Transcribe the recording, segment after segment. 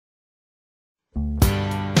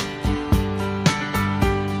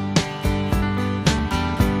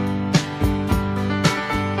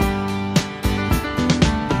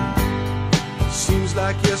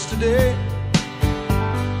like yesterday,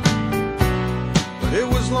 but it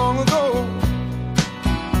was long ago.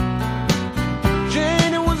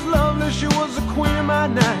 Jane, it was lovely, she was the queen of my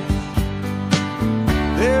night.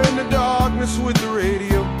 There in the darkness with the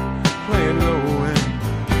radio playing low end,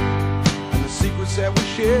 and the secrets that we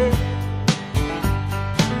shared,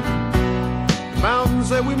 the mountains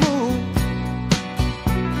that we moved,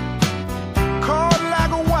 caught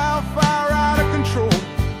like a wildfire out of control,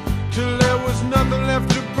 till there was nothing left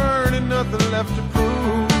to burn and nothing left to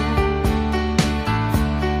prove.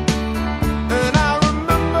 And I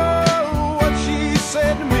remember what she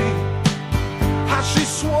said to me, how she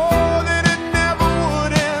swore that it never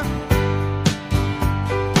would end.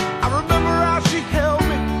 I remember how she held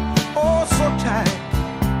me oh so tight.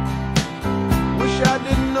 Wish I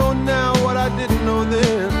didn't know now what I didn't know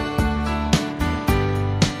then.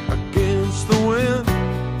 Against the wind,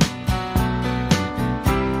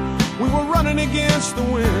 we were running against the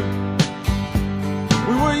wind.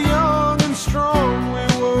 We were young and strong,